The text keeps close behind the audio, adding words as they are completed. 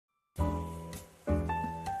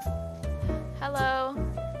Hello.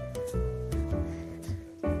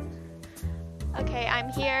 Okay, I'm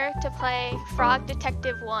here to play Frog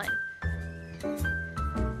Detective 1.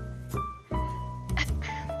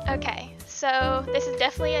 Okay, so this is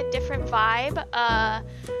definitely a different vibe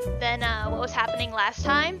than what was happening last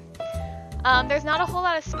time. There's not a whole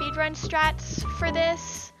lot of speedrun strats for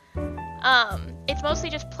this. It's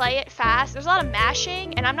mostly just play it fast. There's a lot of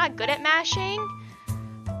mashing, and I'm not good at mashing.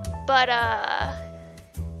 But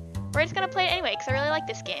we're just gonna play it anyway, because I really like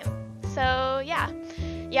this game. So yeah.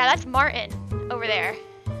 Yeah, that's Martin over there.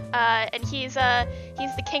 And he's the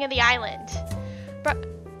king of the island.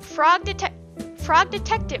 Frog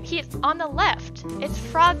Detective, he's on the left. It's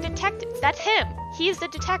Frog Detective. That's him. He's the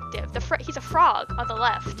detective. He's a frog on the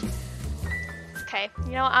left. Okay,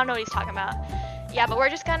 you know, I don't know what he's talking about. Yeah, but we're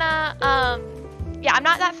just gonna, yeah, I'm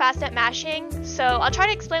not that fast at mashing, so I'll try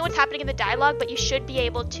to explain what's happening in the dialogue, but you should be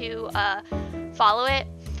able to follow it.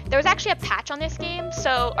 There was actually a patch on this game,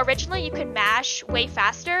 so originally you could mash way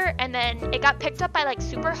faster, and then it got picked up by like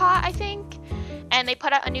Super Hot, I think, and they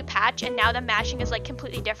put out a new patch, and now the mashing is like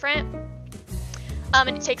completely different. And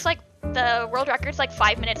it takes like, the world record's like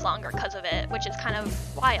 5 minutes longer because of it, which is kind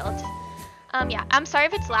of wild. Yeah, I'm sorry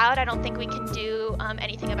if it's loud. I don't think we can do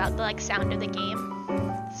anything about the like sound of the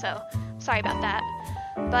game, so sorry about that.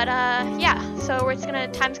 But yeah, so we're just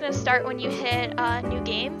time's gonna start when you hit new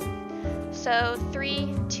game. So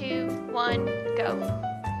 3, 2, 1, go.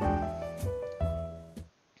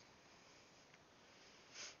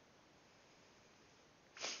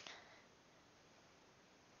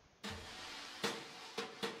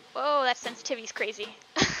 Whoa, that sensitivity's crazy.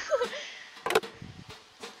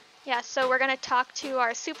 Yeah, so we're gonna talk to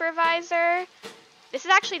our supervisor. This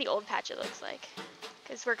is actually the old patch, it looks like,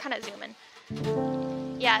 because we're kind of zooming.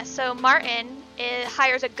 Yeah, so Martin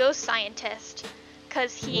hires a ghost scientist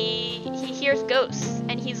because he hears ghosts,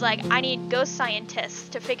 and he's like, I need ghost scientists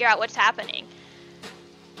to figure out what's happening.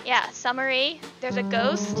 Yeah, summary, there's a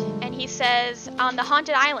ghost, and he says, on the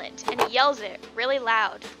haunted island, and he yells it really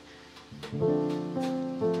loud.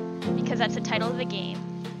 Because that's the title of the game.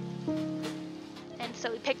 And so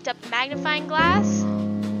we picked up magnifying glass.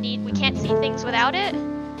 We can't see things without it.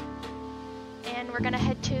 And we're gonna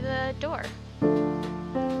head to the door.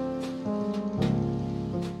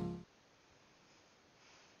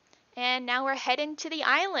 And now we're heading to the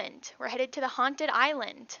island. We're headed to the haunted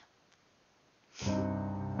island.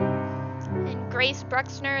 And Grace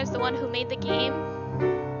Bruxner is the one who made the game.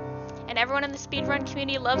 And everyone in the speedrun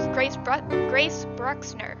community loves Grace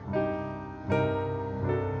Bruxner.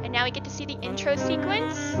 And now we get to see the intro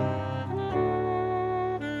sequence.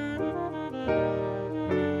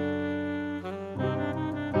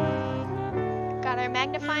 Got our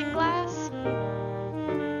magnifying glass.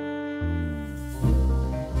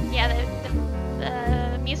 Yeah,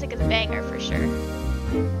 the music is a banger for sure.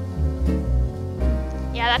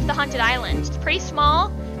 Yeah, that's the haunted island. It's pretty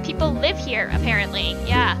small. People live here, apparently.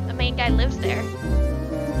 Yeah, the main guy lives there.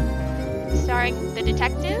 Starring the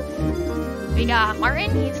detective. We got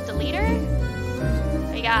Martin, he's the leader.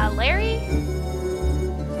 We got Larry.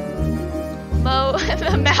 Mo,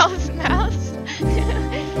 the mouse.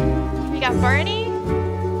 We got Barney.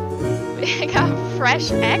 We got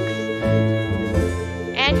Fresh X.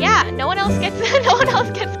 And yeah, no one else gets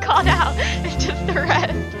called out. It's just the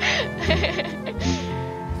rest.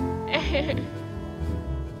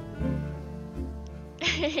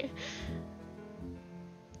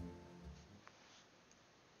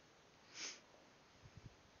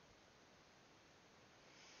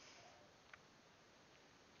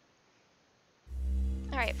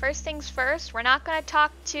 Alright, first things first, we're not gonna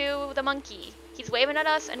talk to the monkey. He's waving at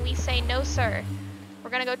us and we say no sir.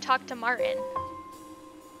 We're gonna go talk to Martin.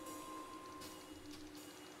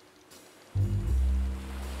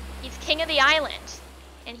 He's king of the island.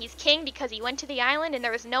 And he's king because he went to the island and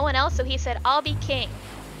there was no one else, so he said, I'll be king.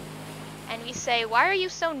 And we say, why are you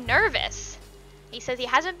so nervous? He says he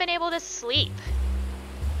hasn't been able to sleep.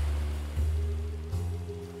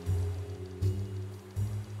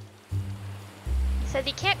 He says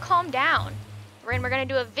he can't calm down. We're gonna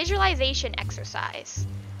do a visualization exercise.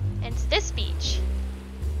 And it's this speech.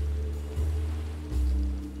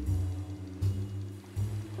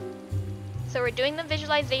 So we're doing the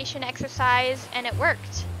visualization exercise, and it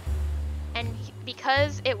worked. And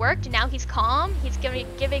because it worked, now he's calm, he's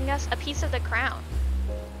giving us a piece of the crown.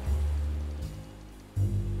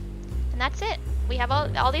 And that's it. We have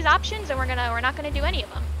all these options, and we're not gonna do any of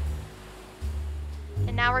them.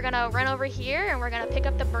 And now we're gonna run over here, and we're gonna pick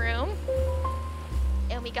up the broom.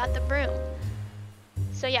 And we got the broom.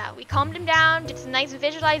 So yeah, we calmed him down, did some nice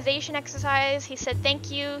visualization exercise. He said,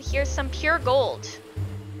 thank you, here's some pure gold.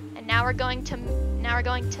 And now we're going to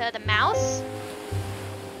the mouse.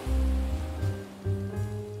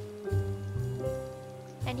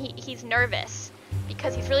 And he's nervous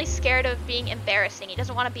because he's really scared of being embarrassing. He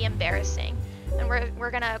doesn't want to be embarrassing. And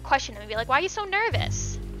we're gonna question him and be like, why are you so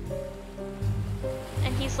nervous?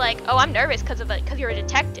 And he's like, oh, I'm nervous because you're a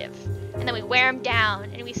detective. And then we wear him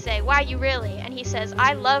down and we say, why are you really? And he says,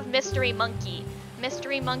 I love Mystery Monkey.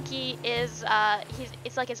 Mystery Monkey is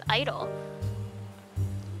it's like his idol.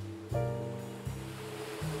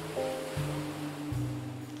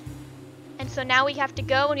 And so now we have to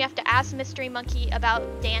go and we have to ask Mystery Monkey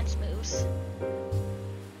about dance moves.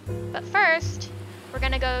 But first, we're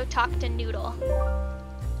gonna go talk to Noodle.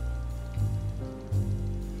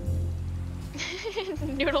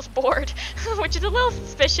 Noodle's bored, which is a little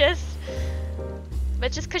suspicious.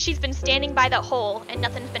 But just because she's been standing by the hole and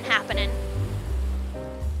nothing's been happening.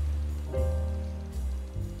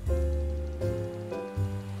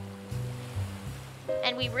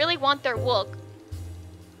 And we really want their wool.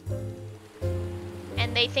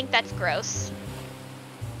 And they think that's gross.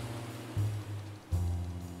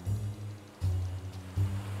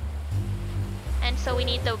 And so we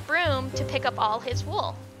need the broom to pick up all his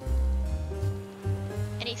wool.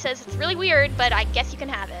 And he says it's really weird, but I guess you can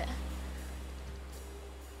have it.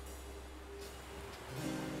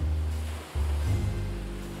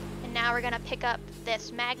 And now we're gonna pick up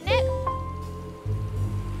this magnet.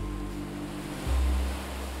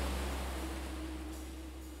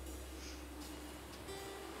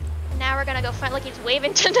 And now we're gonna go find, look, he's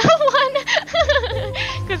waving to no one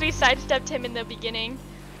because we sidestepped him in the beginning.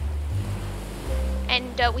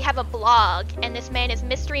 And we have a blog, and this man is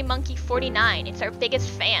Mystery Monkey 49. It's our biggest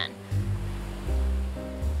fan.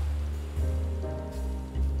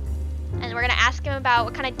 And we're gonna ask him about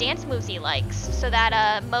what kind of dance moves he likes, so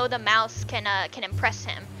that Mo the mouse can impress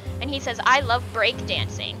him. And he says, "I love break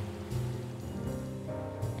dancing."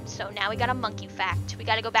 And so now we got a monkey fact. We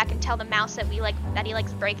got to go back and tell the mouse that he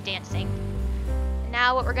likes break dancing. And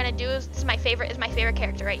now what we're gonna do is, this is my favorite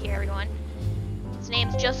character right here, everyone. His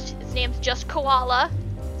name's just Koala.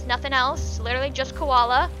 It's nothing else. It's literally just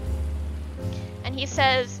Koala. And he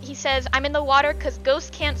says, I'm in the water because ghosts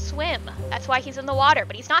can't swim. That's why he's in the water.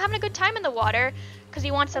 But he's not having a good time in the water because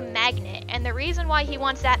he wants a magnet. And the reason why he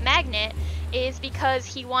wants that magnet is because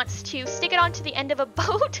he wants to stick it onto the end of a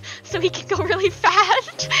boat so he can go really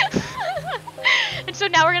fast. And so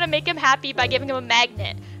now we're going to make him happy by giving him a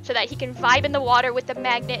magnet so that he can vibe in the water with the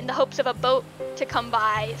magnet in the hopes of a boat to come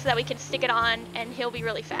by so that we can stick it on and he'll be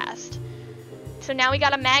really fast. So now we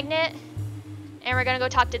got a magnet and we're going to go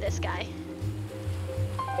talk to this guy.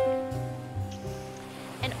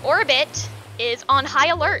 And Orbit is on high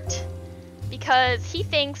alert because he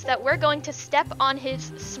thinks that we're going to step on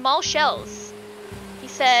his small shells. He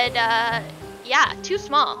said, yeah, too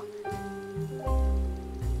small.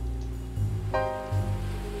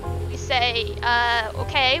 We say,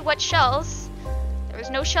 okay, what shells? There was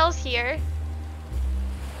no shells here.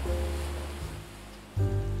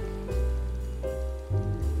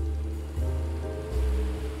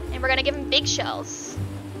 And we're gonna give him big shells.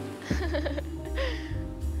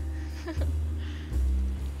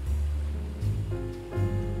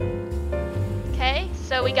 Okay,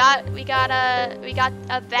 so we got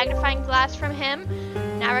a magnifying glass from him.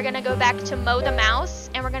 Now we're gonna go back to Mo the mouse,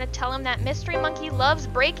 and we're gonna tell him that Mystery Monkey loves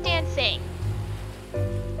breakdancing.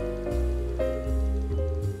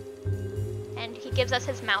 And he gives us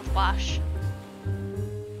his mouthwash.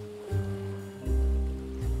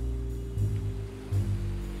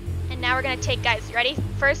 And now we're gonna take, guys, you ready?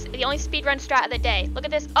 First, the only speedrun strat of the day. Look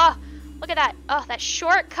at this. Oh, look at that. Oh, that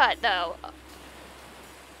shortcut though.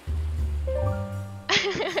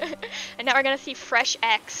 And now we're gonna see Fresh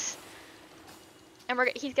X. And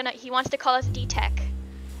he wants to call us D-Tech.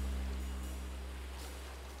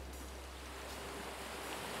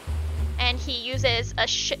 And he uses a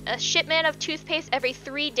shipment of toothpaste every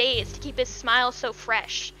 3 days to keep his smile so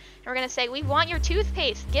fresh. And we're gonna say, we want your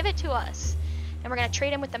toothpaste, give it to us. And we're gonna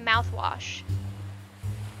trade him with the mouthwash.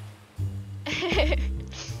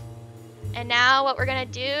 And now what we're gonna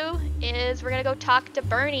do is we're gonna go talk to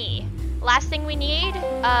Bernie. Last thing we need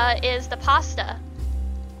is the pasta.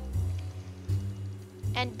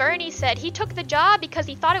 And Bernie said he took the job because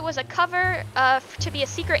he thought it was a cover to be a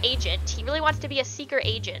secret agent. He really wants to be a secret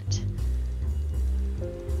agent.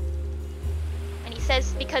 And he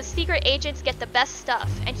says because secret agents get the best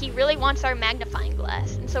stuff, and he really wants our magnifying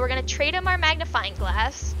glass. And so we're gonna trade him our magnifying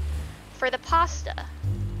glass for the pasta.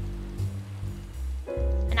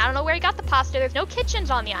 And I don't know where he got the pasta. There's no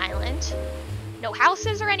kitchens on the island. No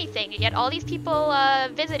houses or anything, yet all these people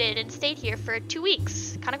visited and stayed here for 2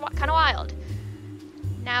 weeks. Kind of wild.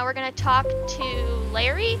 Now we're gonna talk to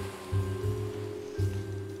Larry.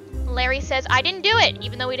 Larry says, I didn't do it,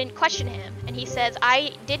 even though we didn't question him. And he says,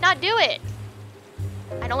 I did not do it.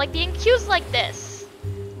 I don't like being accused like this.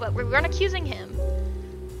 But we weren't accusing him.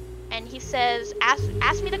 And he says,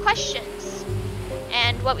 ask me the questions.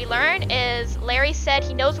 And what we learn is Larry said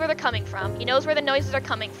he knows where they're coming from. He knows where the noises are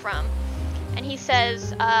coming from. And he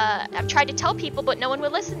says, I've tried to tell people, but no one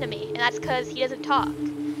would listen to me. And that's because he doesn't talk.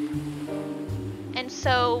 And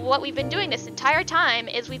so what we've been doing this entire time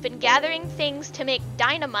is we've been gathering things to make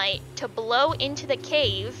dynamite to blow into the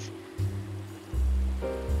cave.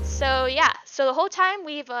 So yeah, so the whole time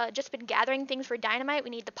we've just been gathering things for dynamite. We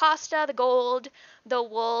need the pasta, the gold, the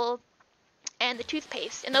wool, and the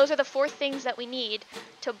toothpaste. And those are the 4 things that we need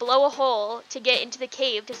to blow a hole to get into the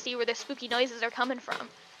cave to see where the spooky noises are coming from.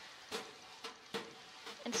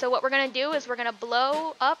 And so what we're going to do is we're going to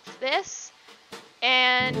blow up this.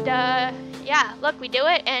 And yeah, look, we do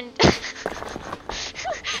it and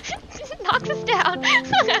knocks us down.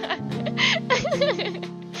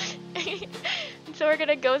 So we're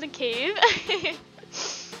gonna go in the cave.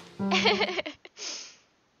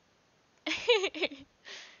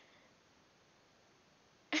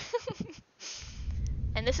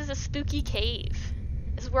 And this is a spooky cave.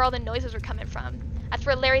 This is where all the noises are coming from. That's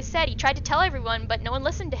where Larry said he tried to tell everyone, but no one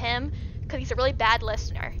listened to him. Because he's a really bad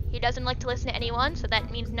listener. He doesn't like to listen to anyone, so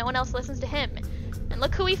that means no one else listens to him. And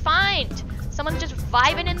look who we find! Someone's just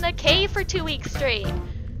vibing in the cave for 2 weeks straight.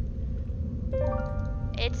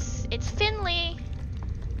 It's Finley.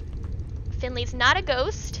 Finley's not a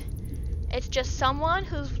ghost. It's just someone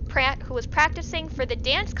who was practicing for the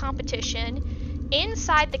dance competition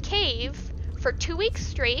inside the cave for 2 weeks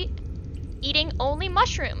straight, eating only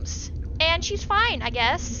mushrooms. And she's fine, I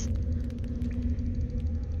guess.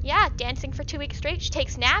 Yeah, dancing for 2 weeks straight. She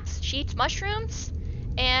takes naps, she eats mushrooms,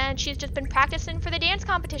 and she's just been practicing for the dance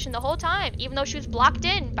competition the whole time, even though she was blocked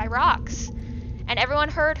in by rocks. And everyone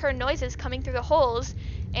heard her noises coming through the holes,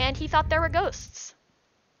 and he thought there were ghosts.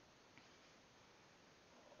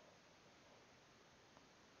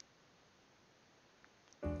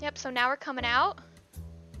 Yep, so now we're coming out.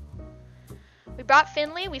 We brought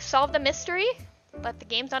Finley, we've solved the mystery, but the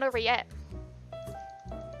game's not over yet.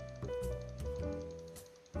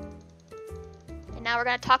 And now we're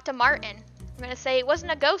going to talk to Martin. We're going to say, it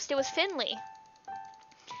wasn't a ghost, it was Finley.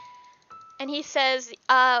 And he says,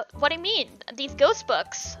 what do you mean? These ghost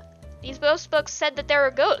books said that there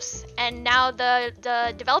were ghosts. And now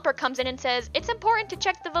the developer comes in and says, it's important to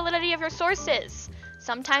check the validity of your sources.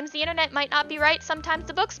 Sometimes the internet might not be right, sometimes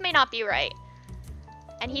the books may not be right.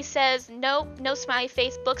 And he says, no smiley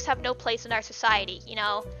face, books have no place in our society, you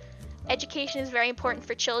know. Education is very important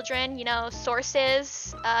for children, you know,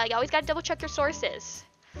 sources. You always gotta double check your sources.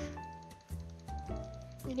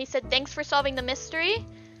 And he said, thanks for solving the mystery.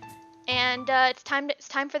 And it's time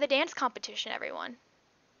for the dance competition, everyone.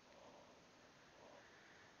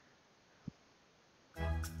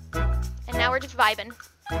 And now we're just vibing.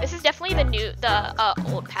 This is definitely the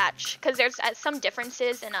old patch, because there's some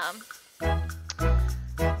differences in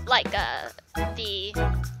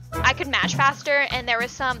I could mash faster, and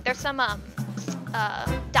there's some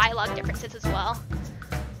dialogue differences as well.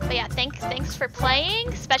 But yeah, thanks for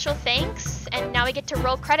playing. Special thanks. And now we get to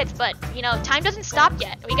roll credits, but you know, time doesn't stop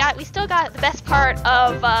yet. We still got the best part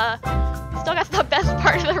of the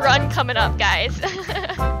run coming up, guys.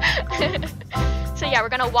 So yeah, we're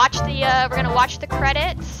gonna watch the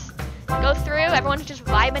credits go through. Everyone's just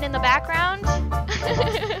vibing in the background.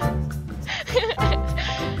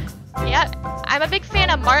 Yeah, I'm a big fan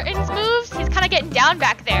of Martin's moves. He's kind of getting down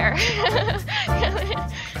back there.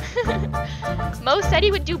 Mo said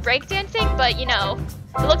he would do breakdancing, but you know,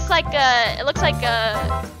 it looks like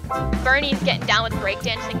Bernie's getting down with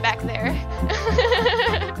breakdancing back there.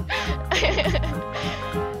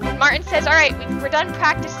 Martin says, "All right, we're done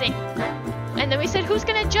practicing." And then we said, "Who's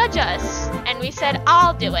gonna judge us?" And we said,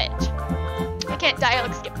 "I'll do it." We can't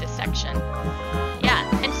dialogue skip this section. Yeah,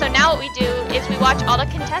 and so now what we do is we watch all the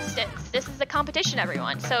contestants. This is the competition,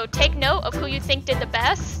 everyone. So take note of who you think did the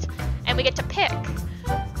best, and we get to pick.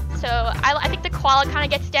 So I think the koala kind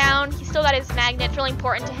of gets down. He's still got his magnet. It's really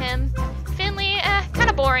important to him. Finley, kind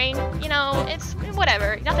of boring. You know, it's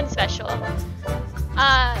whatever. Nothing special.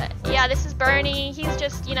 Yeah, this is Bernie. He's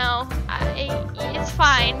just, you know, it's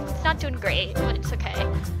fine. It's not doing great, but it's okay.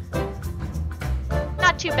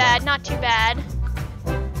 Not too bad. Not too bad.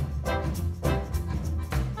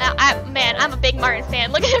 Man, I'm a big Martin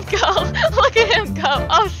fan. Look at him go. Look at him go.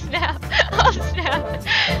 Oh, snap. Oh, snap.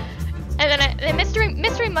 And The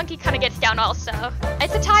Mystery Monkey kind of gets down also.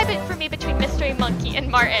 It's a tie for me between Mystery Monkey and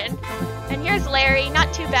Martin. And here's Larry,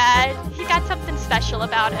 not too bad. He got something special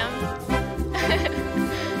about him.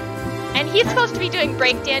 And he's supposed to be doing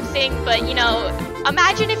breakdancing, but you know,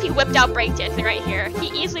 imagine if he whipped out breakdancing right here. He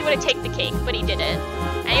easily would have taken the cake, but he didn't.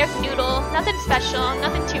 And here's Noodle, nothing special,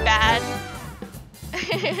 nothing too bad.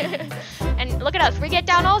 And look at us, we get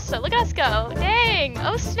down also. Look at us go. Dang,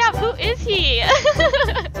 oh snap, who is he?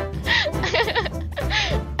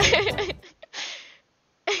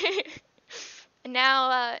 And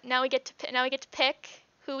now we get to pick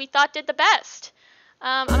who we thought did the best.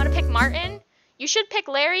 I'm gonna pick Martin. You should pick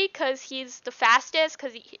Larry because he's the fastest,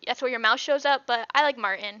 because that's where your mouse shows up. But I like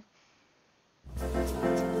Martin.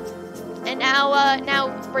 And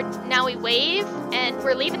now we wave and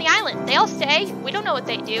we're leaving the island. They all stay. We don't know what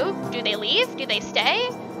they do. Do they leave? Do they stay?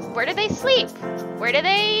 Where do they sleep? Where do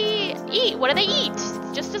they eat? What do they eat?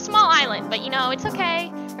 It's just a small island, but you know, it's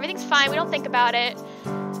okay. Everything's fine. We don't think about it.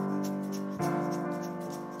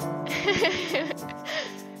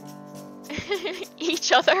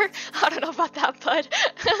 Each other? I don't know about that, bud.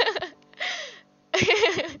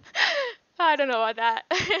 I don't know about that.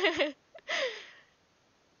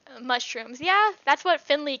 Mushrooms. Yeah, that's what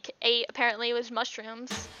Finley ate, apparently, was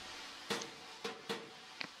mushrooms.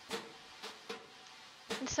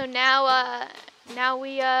 And so now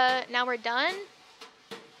we're done.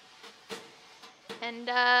 And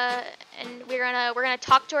we're gonna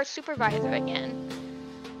talk to our supervisor again.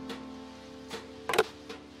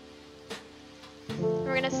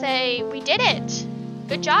 We're gonna say, we did it!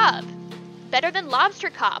 Good job! Better than Lobster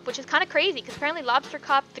Cop, which is kind of crazy, because apparently Lobster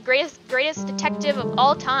Cop, the greatest detective of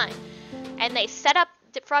all time. And they set up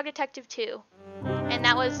Frog Detective 2. And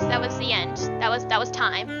that was the end. That was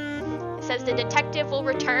time. It says the detective will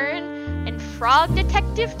return, and Frog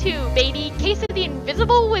Detective 2, baby! Case of the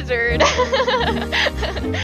Invisible Wizard!